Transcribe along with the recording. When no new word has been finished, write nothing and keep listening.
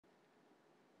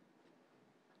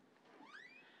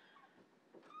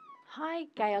Hi,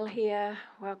 Gail here.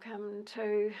 Welcome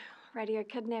to Radio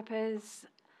Kidnappers.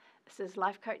 This is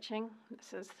life coaching.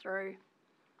 This is through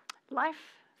life,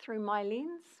 through my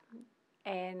lens,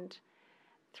 and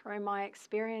through my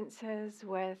experiences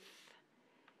with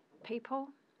people.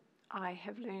 I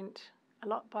have learnt a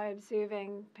lot by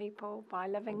observing people, by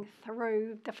living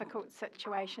through difficult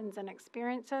situations and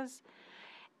experiences,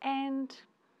 and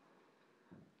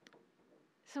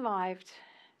survived.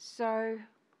 So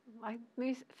my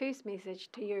first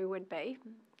message to you would be,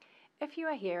 if you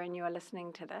are here and you are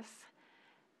listening to this,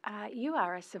 you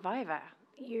are a survivor.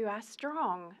 You are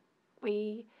strong.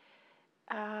 We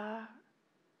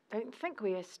don't think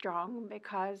we are strong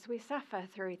because we suffer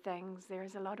through things. There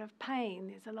is a lot of pain.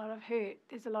 There's a lot of hurt.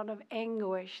 There's a lot of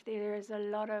anguish. There is a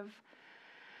lot of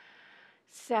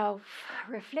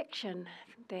self-reflection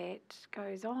that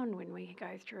goes on when we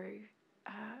go through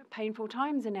painful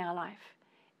times in our life.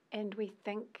 And we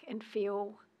think and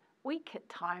feel weak at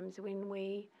times when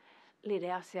we let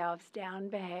ourselves down,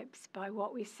 perhaps by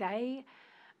what we say,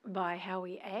 by how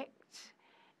we act,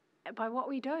 by what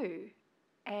we do.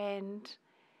 And,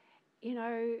 you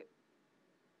know,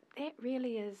 that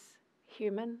really is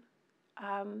human.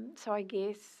 So I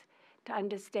guess to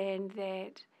understand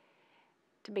that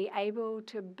to be able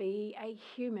to be a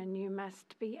human, you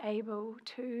must be able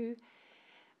to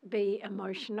be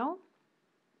emotional,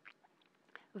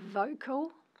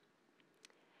 vocal,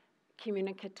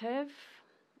 communicative,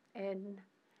 in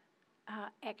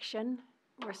action,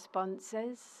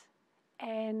 responses,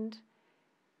 and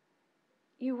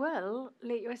you will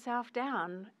let yourself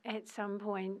down at some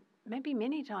point, maybe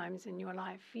many times in your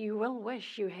life. You will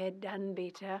wish you had done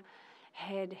better,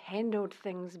 had handled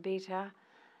things better,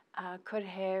 could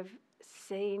have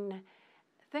seen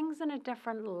things in a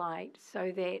different light so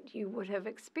that you would have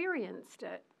experienced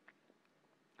it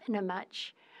in a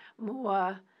much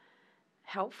more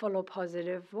helpful or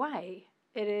positive way.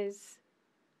 It is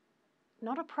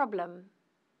not a problem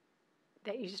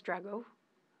that you struggle.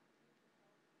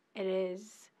 It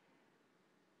is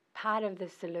part of the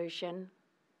solution.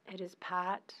 It is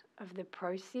part of the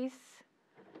process.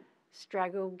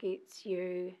 Struggle gets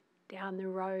you down the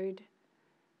road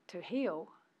to heal.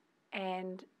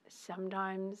 And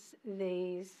sometimes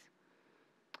these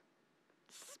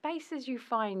spaces you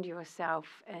find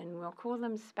yourself in, we'll call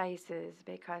them spaces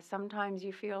because sometimes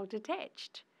you feel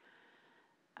detached.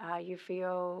 You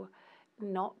feel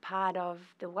not part of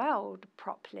the world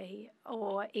properly,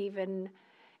 or even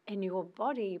in your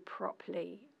body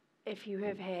properly, if you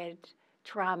have had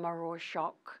trauma or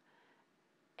shock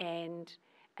and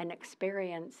an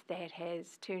experience that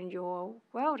has turned your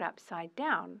world upside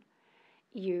down.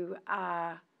 You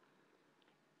are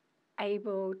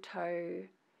able to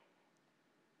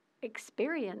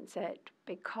experience it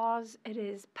because it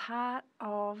is part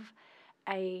of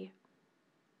a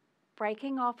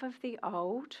breaking off of the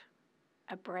old,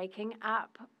 a breaking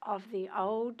up of the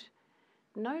old,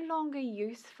 no longer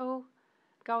useful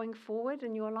going forward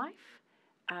in your life,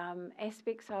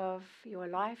 aspects of your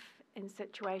life and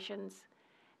situations.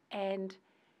 And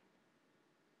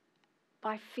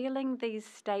by feeling these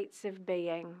states of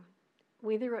being,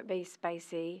 whether it be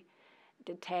spacey,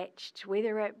 detached,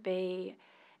 whether it be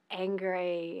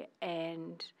angry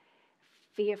and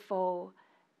fearful,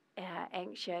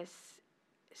 anxious,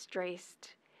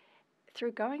 stressed,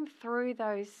 through going through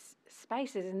those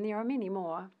spaces, and there are many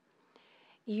more,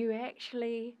 you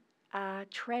actually are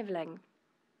traveling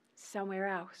somewhere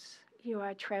else. You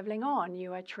are traveling on.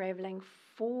 You are traveling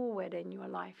forward in your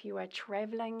life. You are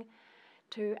traveling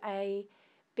to a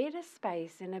better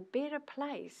space and a better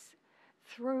place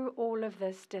through all of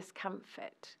this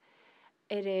discomfort.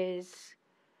 It is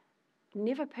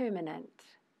never permanent.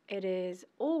 It is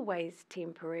always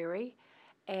temporary,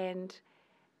 and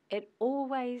it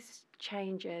always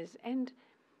changes. And,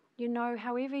 you know,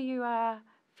 however you are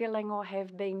feeling or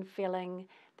have been feeling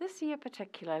this year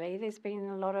particularly, there's been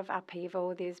a lot of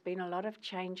upheaval, there's been a lot of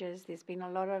changes, there's been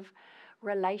a lot of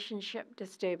relationship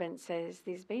disturbances,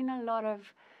 there's been a lot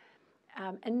of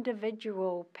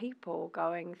individual people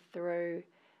going through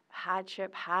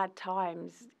hardship, hard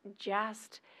times,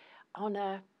 just on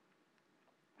a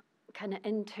kind of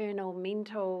internal,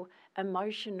 mental,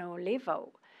 emotional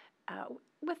level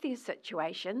with these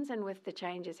situations and with the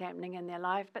changes happening in their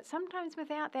life, but sometimes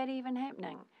without that even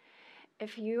happening.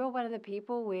 If you are one of the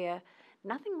people where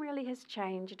nothing really has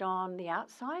changed on the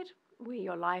outside, where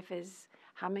your life is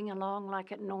humming along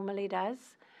like it normally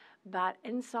does, but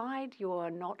inside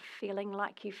you're not feeling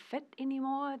like you fit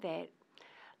anymore, that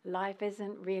life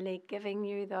isn't really giving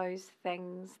you those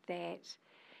things that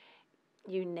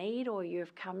you need, or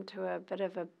you've come to a bit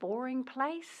of a boring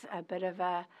place, a bit of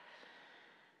a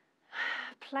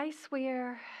a place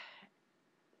where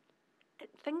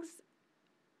things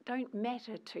don't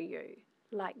matter to you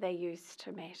like they used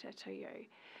to matter to you.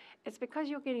 It's because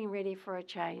you're getting ready for a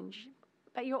change,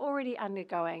 but you're already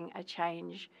undergoing a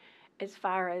change as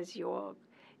far as your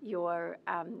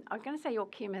I'm going to say your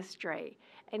chemistry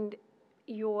and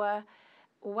your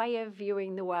way of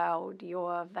viewing the world,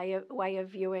 your way of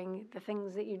viewing the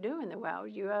things that you do in the world.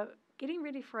 You are getting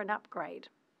ready for an upgrade.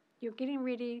 You're getting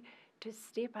ready to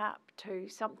step up to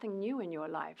something new in your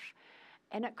life.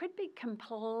 And it could be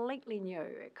completely new.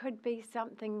 It could be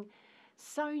something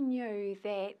so new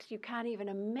that you can't even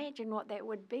imagine what that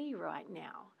would be right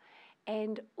now.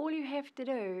 And all you have to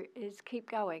do is keep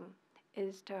going,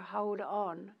 is to hold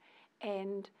on.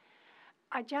 And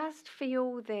I just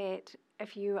feel that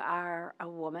if you are a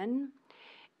woman,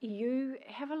 you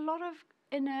have a lot of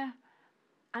inner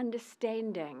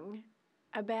understanding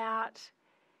about,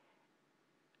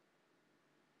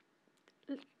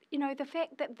 the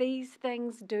fact that these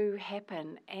things do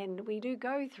happen and we do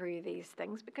go through these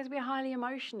things because we're highly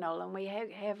emotional and we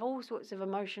have all sorts of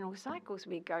emotional cycles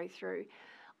we go through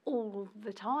all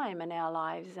the time in our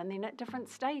lives and then at different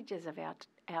stages of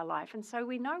our life. And so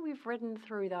we know we've ridden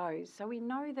through those. So we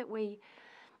know that we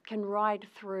can ride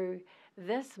through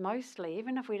this mostly,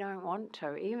 even if we don't want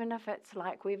to, even if it's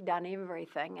like we've done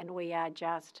everything and we are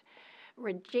just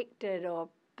rejected or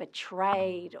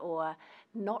betrayed or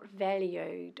not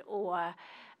valued or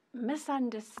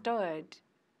misunderstood.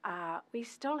 We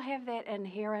still have that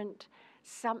inherent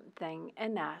something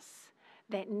in us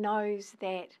that knows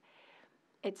that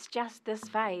it's just this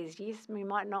phase. Yes, we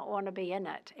might not want to be in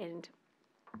it and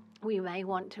we may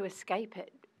want to escape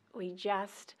it.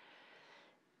 If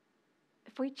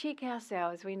we check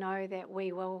ourselves, we know that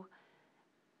we will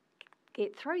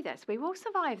get through this. We will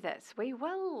survive this. We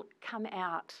will come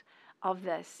out of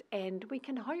this and we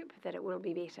can hope that it will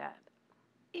be better.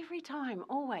 Every time,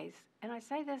 always. And I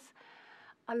say this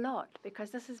a lot because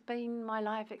this has been my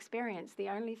life experience. The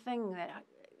only thing that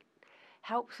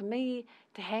helps me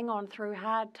to hang on through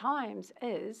hard times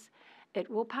is it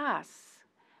will pass.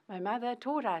 My mother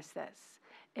taught us this.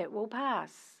 It will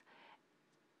pass.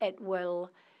 It will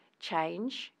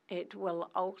change. It will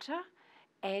alter.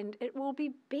 And it will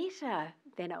be better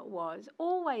than it was.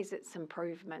 Always it's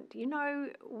improvement.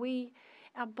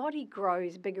 Our body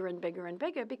grows bigger and bigger and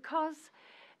bigger because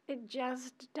it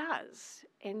just does.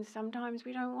 And sometimes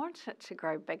we don't want it to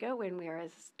grow bigger when we're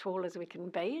as tall as we can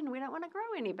be, and we don't want to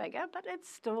grow any bigger, but it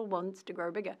still wants to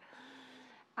grow bigger.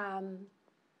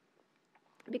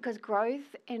 Because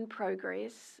growth and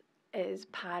progress is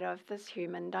part of this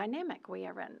human dynamic we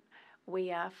are in.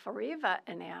 We are forever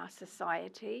in our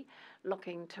society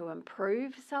looking to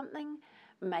improve something,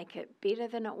 make it better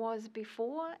than it was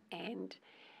before, and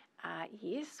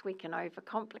yes, we can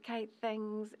overcomplicate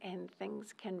things and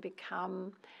things can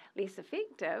become less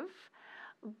effective,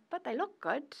 but they look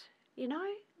good,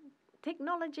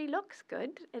 Technology looks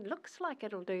good. It looks like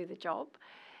it'll do the job.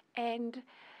 And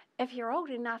if you're old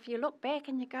enough, you look back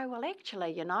and you go, well,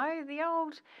 actually,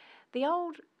 the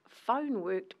old phone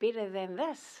worked better than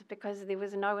this because there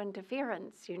was no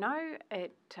interference, you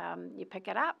pick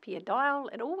it up, you dial,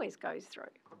 it always goes through.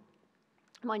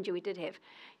 Mind you, we did have,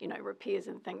 repairs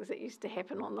and things that used to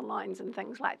happen on the lines and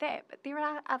things like that. But there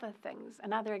are other things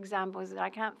and other examples that I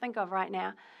can't think of right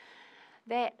now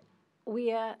that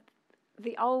where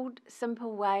the old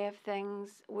simple way of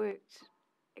things worked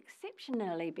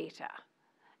exceptionally better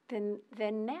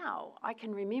than now. I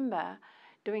can remember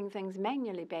doing things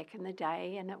manually back in the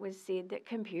day, and it was said that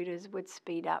computers would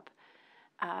speed up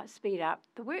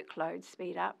the workload,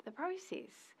 speed up the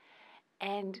process.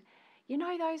 And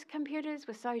those computers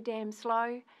were so damn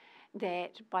slow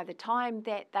that by the time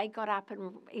that they got up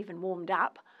and even warmed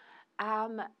up,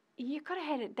 you could have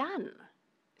had it done.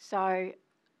 So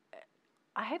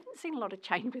I haven't seen a lot of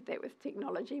change with that with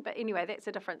technology, but anyway, that's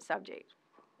a different subject.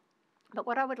 But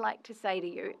what I would like to say to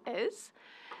you is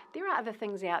there are other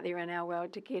things out there in our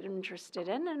world to get interested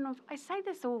in, and I say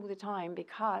this all the time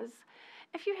because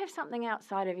if you have something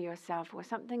outside of yourself or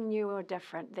something new or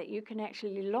different that you can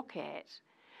actually look at,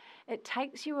 it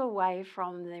takes you away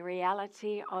from the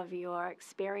reality of your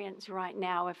experience right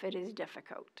now if it is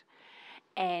difficult.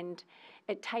 And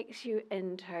it takes you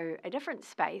into a different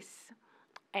space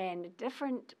and a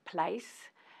different place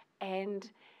and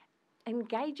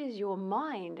engages your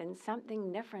mind in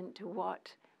something different to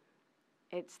what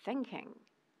it's thinking.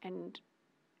 And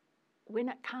when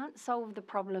it can't solve the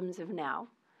problems of now,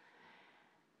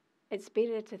 it's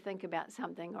better to think about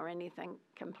something or anything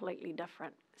completely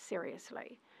different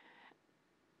seriously.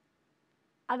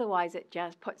 Otherwise, it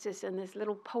just puts us in this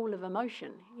little pool of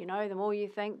emotion. The more you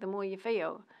think, the more you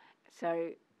feel. So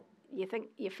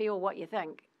you feel what you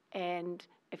think, and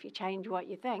if you change what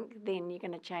you think, then you're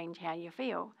going to change how you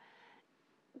feel.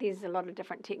 There's a lot of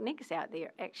different techniques out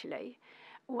there, actually.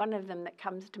 One of them that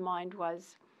comes to mind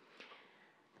was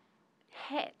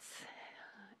hats,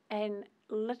 and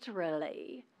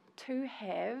literally to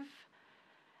have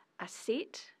a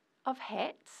set of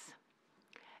hats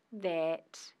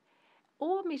that,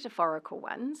 or metaphorical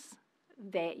ones,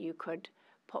 that you could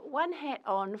put one hat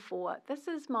on for, this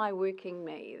is my working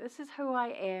me, this is who I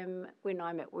am when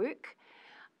I'm at work.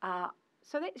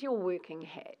 So that's your working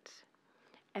hat.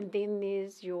 And then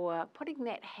there's your putting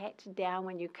that hat down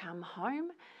when you come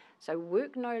home. So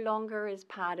work no longer is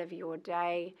part of your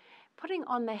day. Putting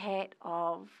on the hat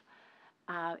of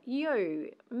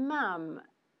you, mum,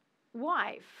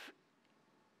 wife.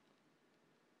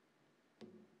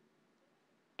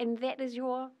 And that is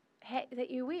your hat that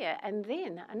you wear. And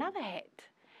then another hat.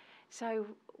 So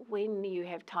when you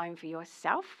have time for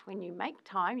yourself, when you make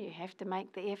time, you have to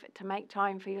make the effort to make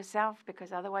time for yourself,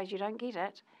 because otherwise you don't get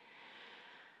it.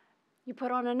 You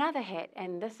put on another hat,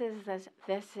 and this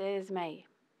is me.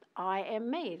 I am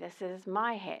me. This is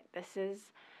my hat. This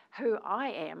is who I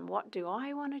am. What do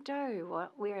I want to do?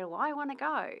 Where do I want to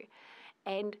go?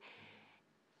 And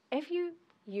if you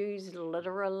use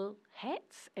literal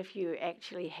hats, if you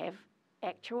actually have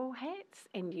actual hats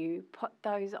and you put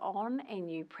those on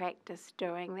and you practice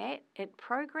doing that, it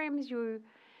programs you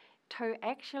to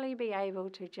actually be able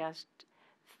to just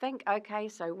think, okay,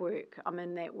 so work, I'm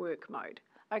in that work mode.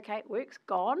 Okay, work's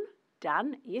gone,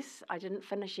 done. Yes, I didn't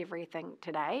finish everything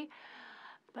today,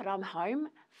 but I'm home.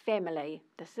 Family,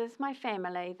 this is my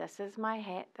family, this is my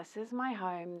hat, this is my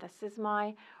home, this is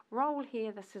my role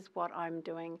here, this is what I'm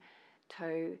doing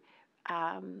to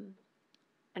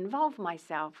involve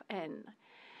myself in.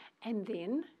 And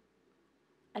then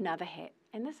another hat.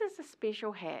 And this is a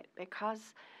special hat,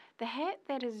 because the hat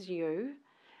that is you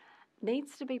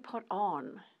needs to be put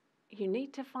on. You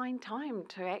need to find time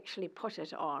to actually put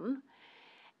it on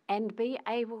and be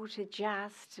able to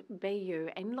just be you.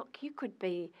 And look, you could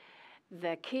be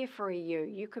the carefree you,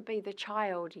 you could be the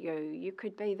child you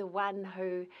could be the one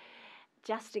who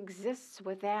just exists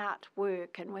without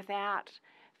work and without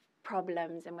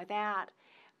problems and without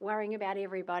worrying about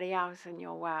everybody else in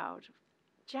your world.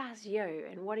 Just you,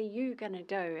 and what are you going to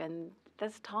do in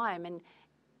this time? And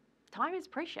time is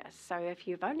precious, so if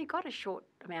you've only got a short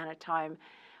amount of time,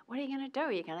 what are you going to do?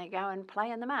 Are you going to go and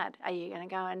play in the mud? Are you going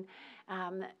to go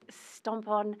and stomp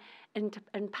on in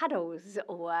puddles?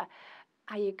 Or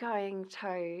are you going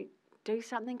to do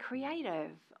something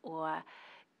creative? Or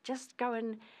just go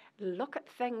and look at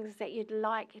things that you'd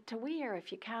like to wear?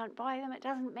 If you can't buy them, it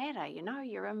doesn't matter.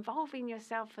 You're involving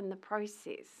yourself in the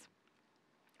process.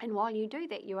 And while you do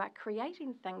that, you are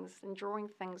creating things and drawing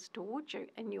things towards you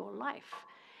in your life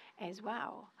as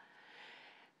well.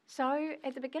 So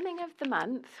at the beginning of the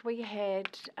month, we had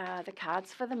the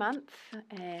cards for the month.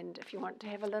 And if you want to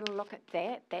have a little look at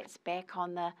that, that's back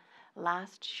on the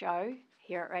last show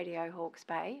here at Radio Hawke's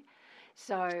Bay.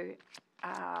 So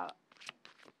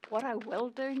what I will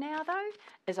do now, though,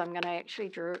 is I'm going to actually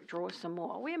draw some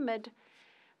more. We're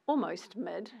almost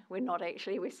mid. We're not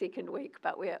actually, we're second week,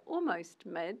 but we're almost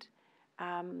mid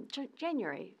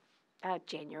January.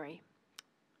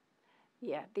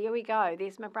 Yeah, there we go.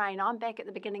 There's my brain. I'm back at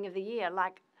the beginning of the year.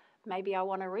 Like, maybe I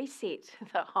want to reset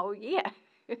the whole year.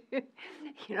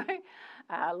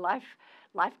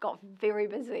 Life got very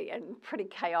busy and pretty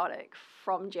chaotic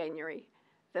from January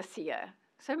this year.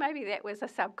 So maybe that was a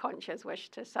subconscious wish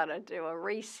to sort of do a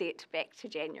reset back to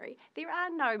January. There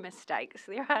are no mistakes.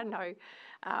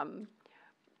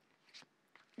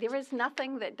 There is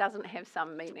nothing that doesn't have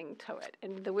some meaning to it.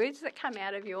 And the words that come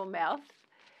out of your mouth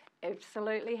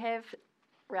absolutely have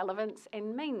relevance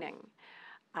and meaning.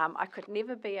 I could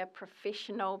never be a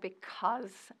professional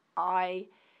because I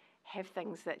have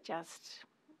things that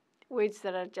words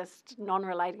that are just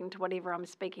non-relating to whatever I'm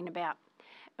speaking about.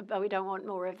 But we don't want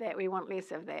more of that, we want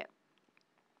less of that.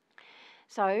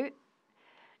 So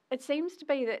it seems to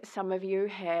be that some of you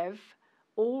have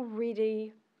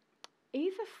already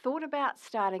either thought about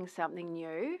starting something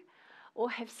new or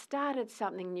have started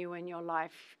something new in your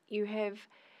life. You have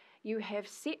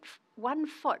set one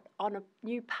foot on a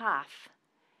new path,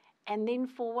 and then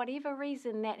for whatever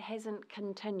reason that hasn't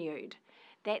continued.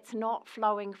 That's not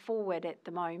flowing forward at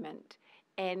the moment.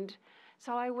 And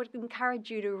so I would encourage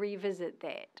you to revisit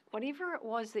that. Whatever it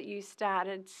was that you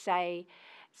started, so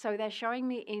they're showing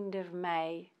me end of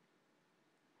May.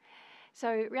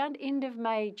 So around end of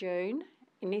May, June,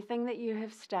 anything that you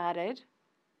have started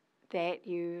that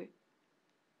you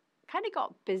kind of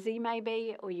got busy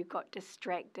maybe, or you got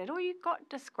distracted, or you got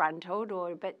disgruntled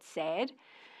or a bit sad,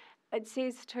 it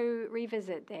says to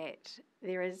revisit that.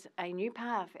 There is a new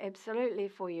path absolutely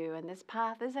for you, and this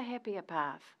path is a happier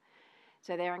path.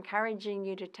 So they're encouraging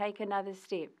you to take another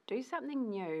step, do something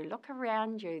new, look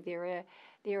around you.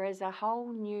 There is a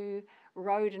whole new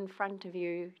road in front of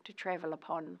you to travel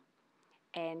upon.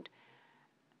 And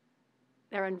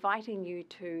they're inviting you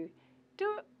to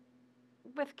do it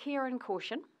with care and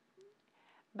caution.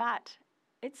 But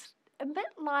it's a bit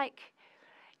like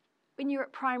when you're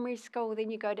at primary school, then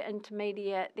you go to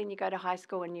intermediate, then you go to high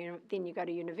school, and then you go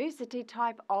to university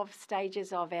type of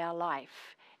stages of our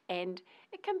life. And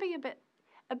it can be a bit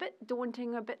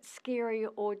daunting, a bit scary,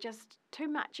 or just too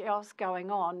much else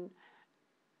going on,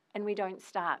 and we don't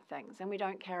start things and we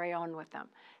don't carry on with them.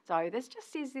 So this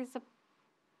just says there's a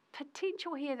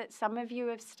potential here that some of you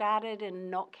have started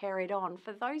and not carried on.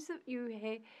 For those of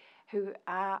you who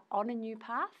are on a new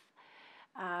path,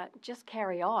 just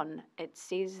carry on. It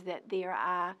says that there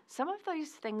are some of those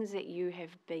things that you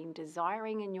have been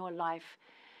desiring in your life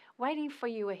waiting for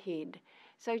you ahead.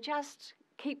 So just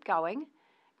keep going,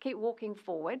 keep walking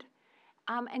forward,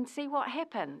 and see what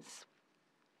happens.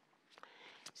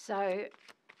 So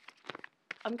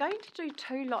I'm going to do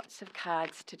 2 lots of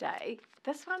cards today.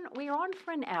 This one, we're on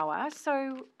for an hour,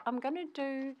 so I'm going to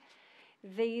do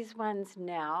these ones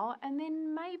now, and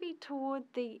then maybe toward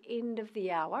the end of the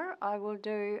hour, I will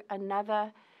do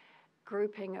another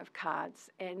grouping of cards.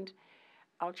 And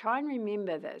I'll try and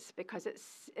remember this because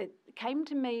it came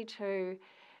to me to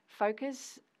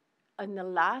focus in the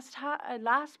last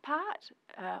part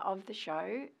of the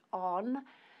show on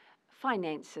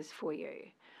finances for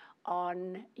you,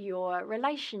 on your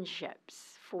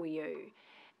relationships for you,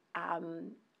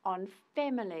 on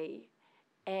family,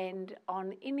 and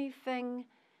on anything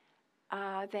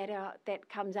that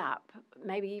comes up,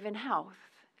 maybe even health.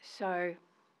 So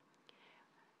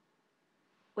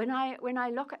when I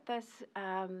look at this,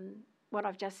 what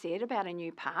I've just said about a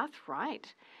new path,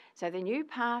 right? So the new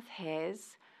path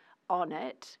has on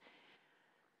it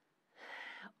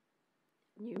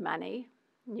new money,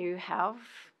 new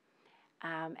health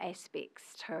aspects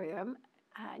to them,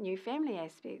 new family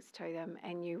aspects to them,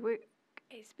 and new work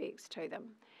aspects to them.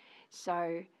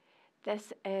 So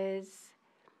this is,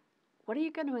 what are you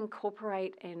going to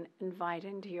incorporate and invite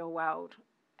into your world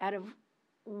out of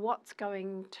what's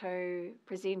going to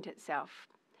present itself?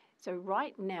 So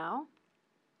right now,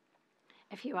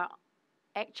 if you are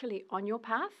actually on your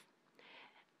path,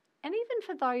 and even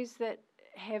for those that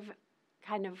have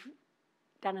kind of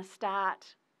done a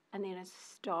start and then a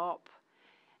stop,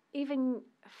 even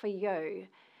for you,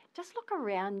 just look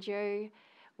around you.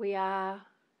 We are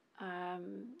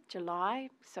July,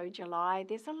 so July,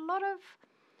 there's a lot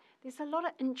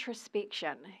of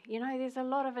introspection, there's a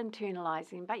lot of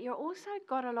internalizing, but you've also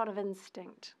got a lot of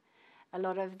instinct, a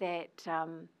lot of that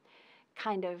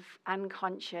kind of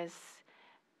unconscious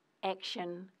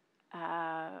action,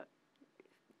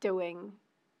 doing,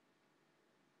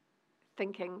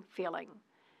 thinking, feeling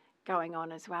going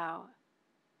on as well.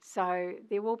 So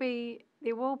there will be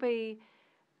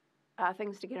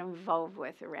things to get involved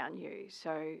with around you.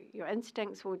 So your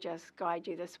instincts will just guide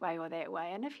you this way or that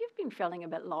way. And if you've been feeling a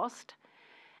bit lost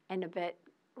and a bit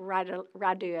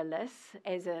rudderless,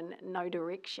 as in no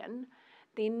direction,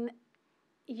 then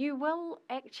you will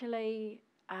actually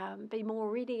be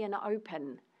more ready and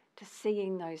open to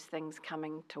seeing those things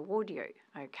coming toward you,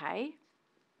 okay?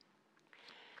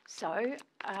 So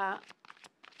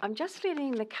I'm just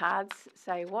letting the cards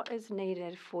say what is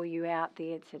needed for you out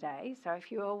there today. So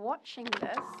if you are watching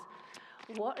this,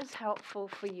 what is helpful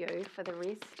for you for the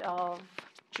rest of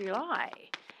July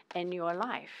in your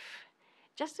life?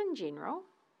 Just in general,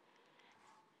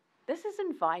 this is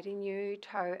inviting you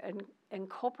to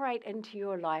incorporate into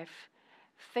your life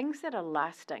things that are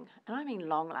lasting, and I mean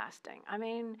long lasting. I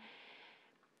mean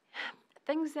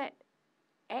things that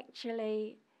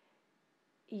actually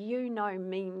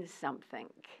means something.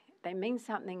 They mean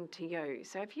something to you.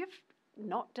 So if you've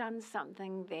not done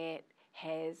something that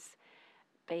has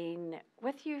been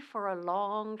with you for a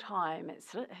long time,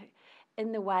 it's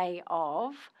in the way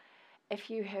of, if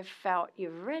you have felt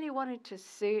you've really wanted to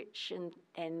search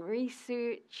and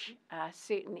research a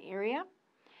certain area,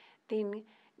 then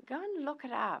go and look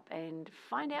it up and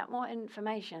find out more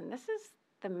information. This is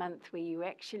the month where you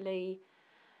actually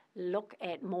look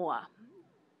at more.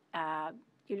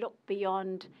 You look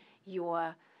beyond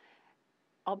your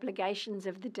obligations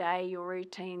of the day, your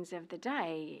routines of the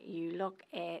day. You look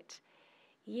at,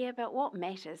 but what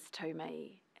matters to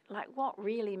me? Like, what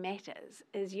really matters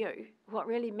is you. What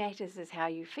really matters is how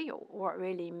you feel. What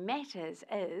really matters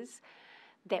is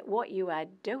that what you are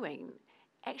doing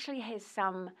actually has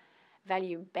some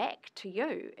value back to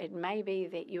you. It may be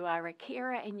that you are a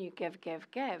carer and you give.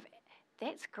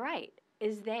 That's great.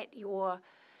 Is that your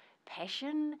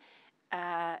passion?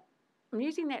 I'm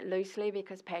using that loosely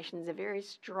because passion is a very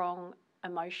strong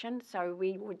emotion. So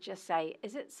we would just say,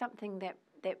 is it something that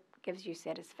gives you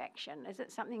satisfaction? Is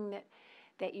it something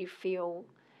that you feel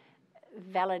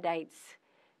validates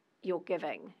your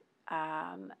giving,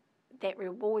 that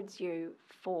rewards you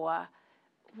for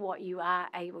what you are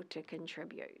able to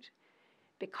contribute?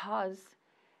 Because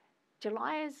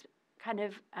July is kind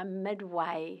of a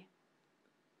midway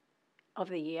of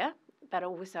the year, but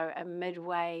also a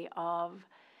midway of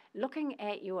looking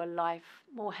at your life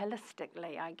more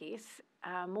holistically, I guess,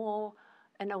 more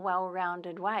in a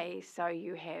well-rounded way. So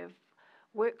you have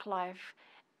work life,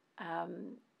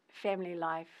 family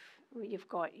life, you've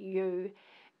got you,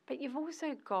 but you've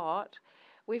also got,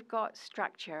 we've got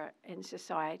structure in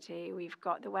society, we've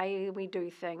got the way we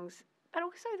do things, but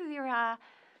also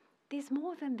there's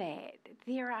more than that.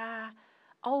 There are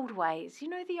old ways. You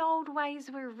know, the old ways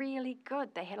were really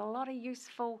good. They had a lot of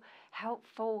useful,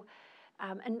 helpful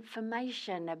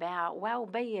information about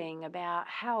well-being, about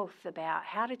health, about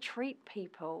how to treat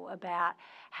people, about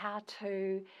how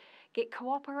to get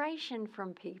cooperation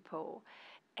from people.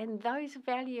 And those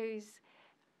values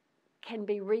can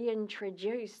be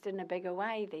reintroduced in a bigger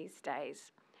way these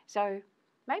days. So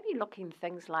maybe looking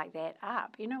things like that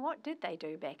up. You know, what did they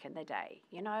do back in the day,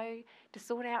 you know, to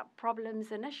sort out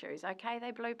problems and issues? Okay, they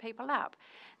blew people up,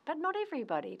 but not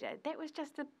everybody did. That was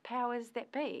just the powers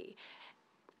that be.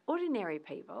 Ordinary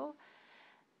people,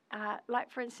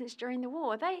 like for instance during the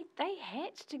war, they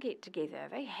had to get together.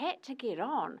 They had to get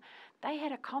on. They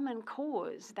had a common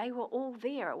cause. They were all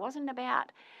there. It wasn't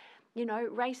about, you know,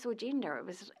 race or gender. It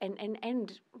was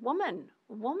and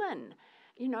women,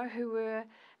 you know, who were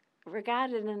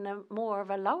regarded in a more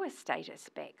of a lower status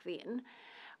back then,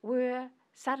 were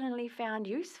suddenly found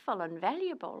useful and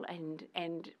valuable,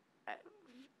 and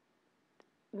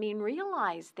men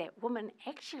realised that women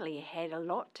actually had a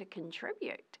lot to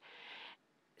contribute.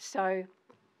 So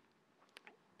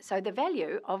the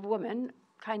value of women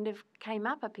kind of came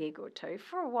up a peg or two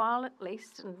for a while at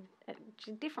least,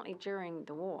 and definitely during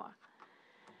the war.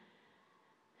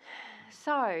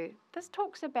 So this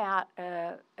talks about,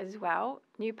 as well,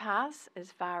 new paths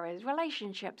as far as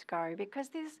relationships go, because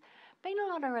there's been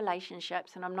a lot of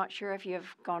relationships, and I'm not sure if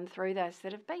you've gone through this,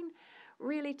 that have been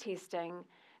really testing,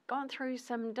 gone through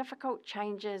some difficult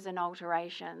changes and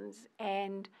alterations,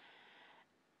 and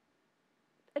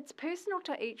it's personal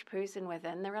to each person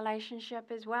within the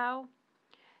relationship as well.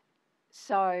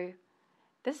 So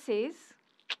this says,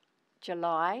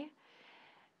 July,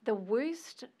 the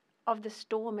worst of the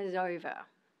storm is over.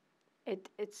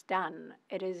 It's done.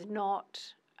 It is not.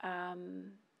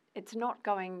 It's not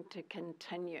going to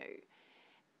continue.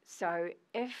 So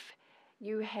if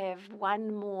you have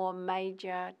one more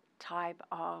major type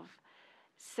of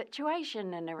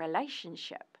situation in a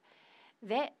relationship,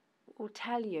 that will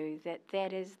tell you that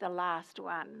that is the last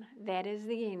one. That is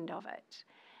the end of it.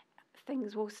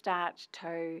 Things will start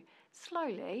to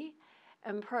slowly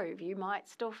improve. You might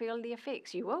still feel the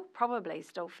effects. You will probably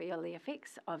still feel the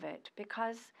effects of it,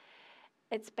 because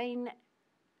it's been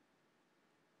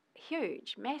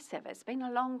huge, massive. It's been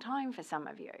a long time for some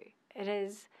of you. It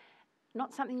is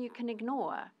not something you can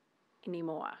ignore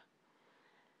anymore.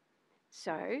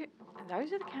 So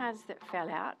those are the cards that fell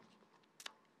out.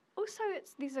 Also,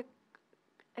 there's a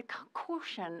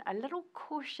caution, a little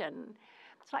caution.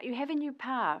 It's like you have a new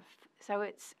path. So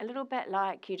it's a little bit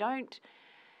like you don't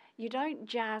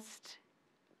just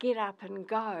get up and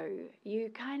go. You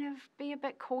kind of be a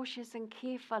bit cautious and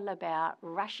careful about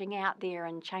rushing out there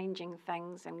and changing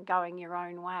things and going your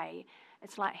own way.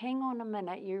 It's like, hang on a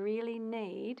minute, you really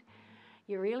need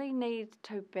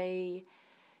to be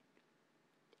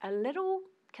a little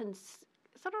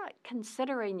sort of like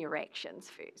considering your actions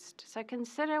first. So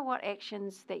consider what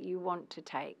actions that you want to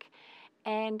take,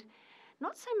 and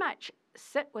not so much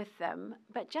sit with them,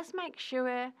 but just make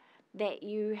sure that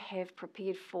you have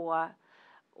prepared for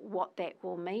what that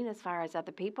will mean as far as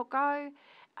other people go,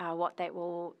 what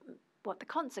the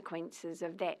consequences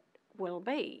of that will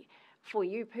be for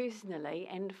you personally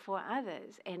and for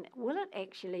others, and will it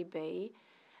actually be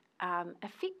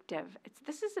effective?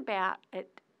 This is about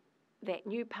it, that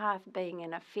new path being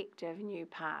an effective new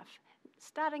path,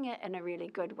 starting it in a really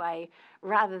good way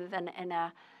rather than in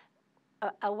a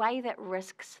way that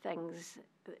risks things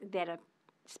that are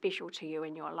special to you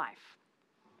in your life.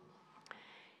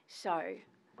 So,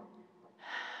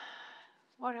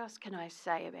 what else can I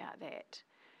say about that?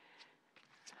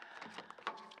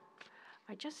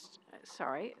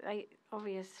 Sorry, they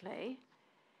obviously.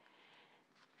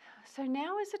 So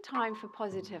now is a time for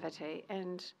positivity,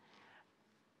 and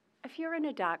if you're in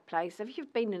a dark place, if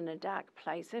you've been in a dark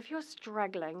place, if you're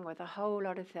struggling with a whole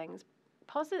lot of things,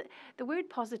 the word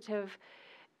positive,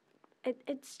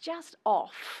 it's just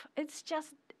off. It's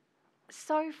just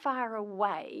so far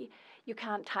away, you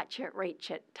can't touch it,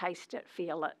 reach it, taste it,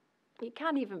 feel it. You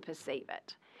can't even perceive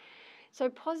it. So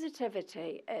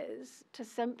positivity is to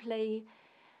simply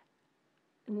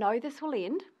know this will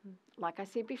end. Like I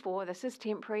said before, this is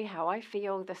temporary. How I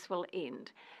feel, this will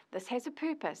end. This has a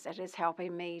purpose. It is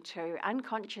helping me to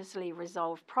unconsciously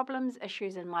resolve problems,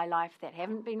 issues in my life that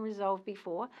haven't been resolved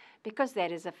before, because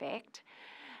that is a fact.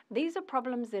 These are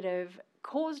problems that have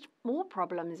caused more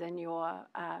problems in your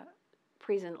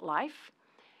present life,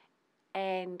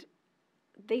 and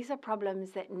these are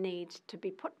problems that need to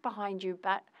be put behind you,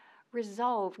 but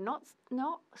resolved, not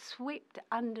swept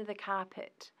under the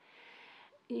carpet.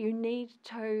 You need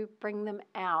to bring them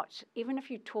out, even if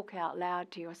you talk out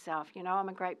loud to yourself. You know, I'm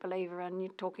a great believer in you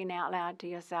talking out loud to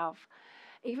yourself.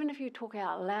 Even if you talk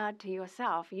out loud to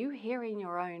yourself, you hearing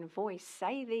your own voice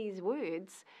say these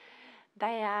words,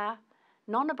 they are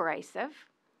non-abrasive,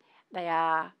 they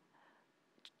are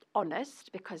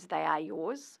honest because they are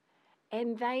yours,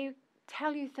 and they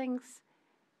tell you things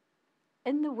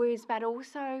in the words, but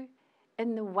also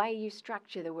in the way you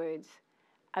structure the words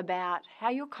about how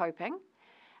you're coping,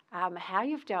 how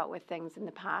you've dealt with things in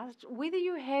the past, whether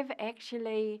you have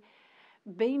actually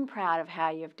been proud of how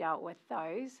you've dealt with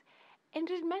those, and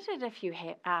admit it if you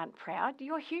aren't proud.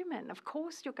 You're human. Of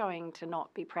course you're going to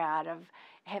not be proud of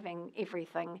having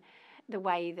everything the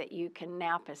way that you can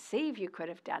now perceive you could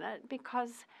have done it,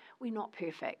 because we're not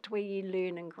perfect. We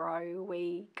learn and grow.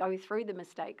 We go through the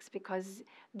mistakes because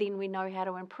then we know how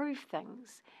to improve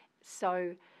things.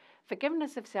 So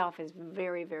forgiveness of self is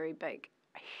very, very big,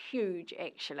 huge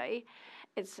actually.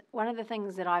 It's one of the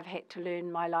things that I've had to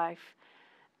learn my life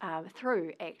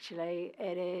through actually.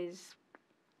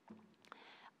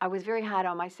 I was very hard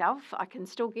on myself. I can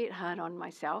still get hard on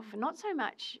myself, not so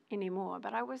much anymore,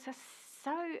 but I was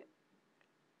so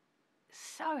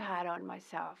hard on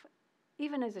myself,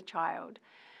 even as a child,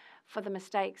 for the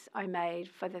mistakes I made,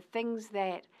 for the things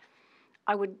that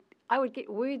I would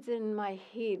get words in my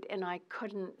head and I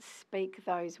couldn't speak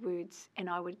those words, and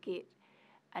I would get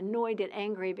annoyed and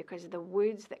angry because the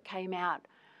words that came out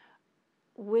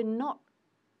were not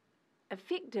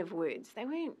effective words. They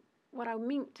weren't what I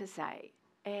meant to say.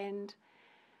 And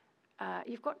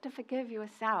you've got to forgive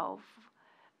yourself.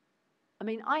 I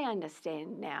mean, I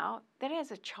understand now that as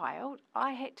a child,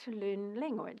 I had to learn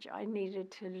language. I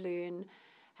needed to learn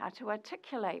how to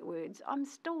articulate words. I'm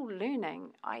still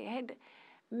learning. I had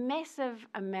massive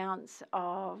amounts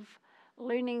of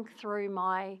learning through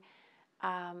my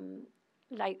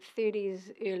late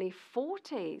 30s, early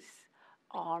 40s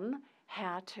on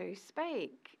how to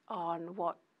speak, on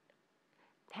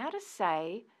how to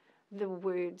say the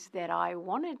words that I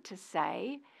wanted to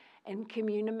say and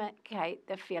communicate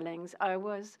the feelings I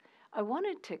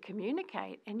wanted to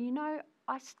communicate. And you know,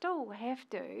 I still have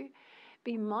to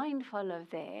be mindful of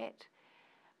that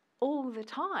all the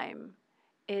time.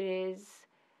 It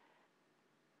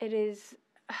is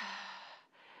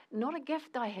not a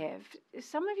gift I have.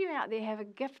 Some of you out there have a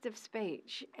gift of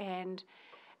speech, and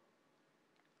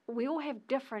we all have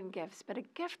different gifts, but a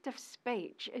gift of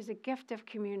speech is a gift of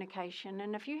communication.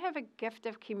 And if you have a gift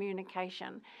of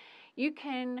communication, you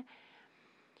can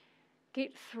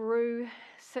get through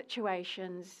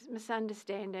situations,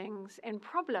 misunderstandings, and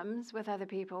problems with other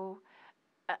people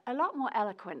a lot more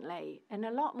eloquently and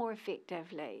a lot more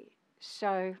effectively.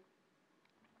 So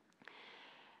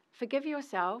forgive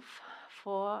yourself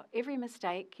for every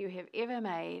mistake you have ever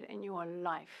made in your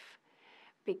life,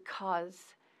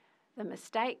 because the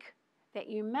mistake that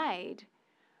you made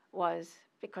was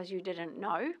because you didn't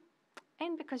know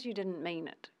and because you didn't mean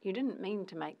it. You didn't mean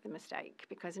to make the mistake,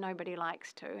 because nobody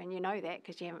likes to, and you know that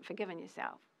because you haven't forgiven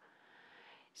yourself.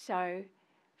 So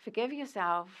forgive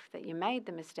yourself that you made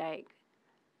the mistake.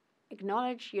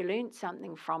 Acknowledge you learned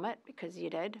something from it, because you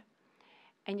did.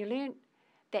 And you learned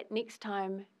that next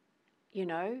time, you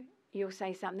know, you'll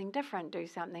say something different, do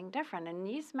something different. And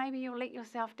yes, maybe you'll let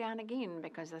yourself down again,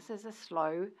 because this is a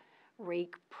slow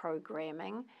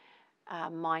reprogramming,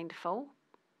 mindful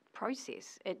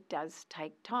process. It does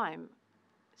take time.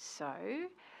 So,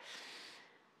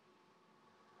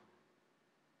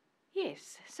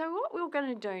 yes. So what we're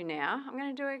going to do now, I'm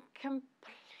going to do a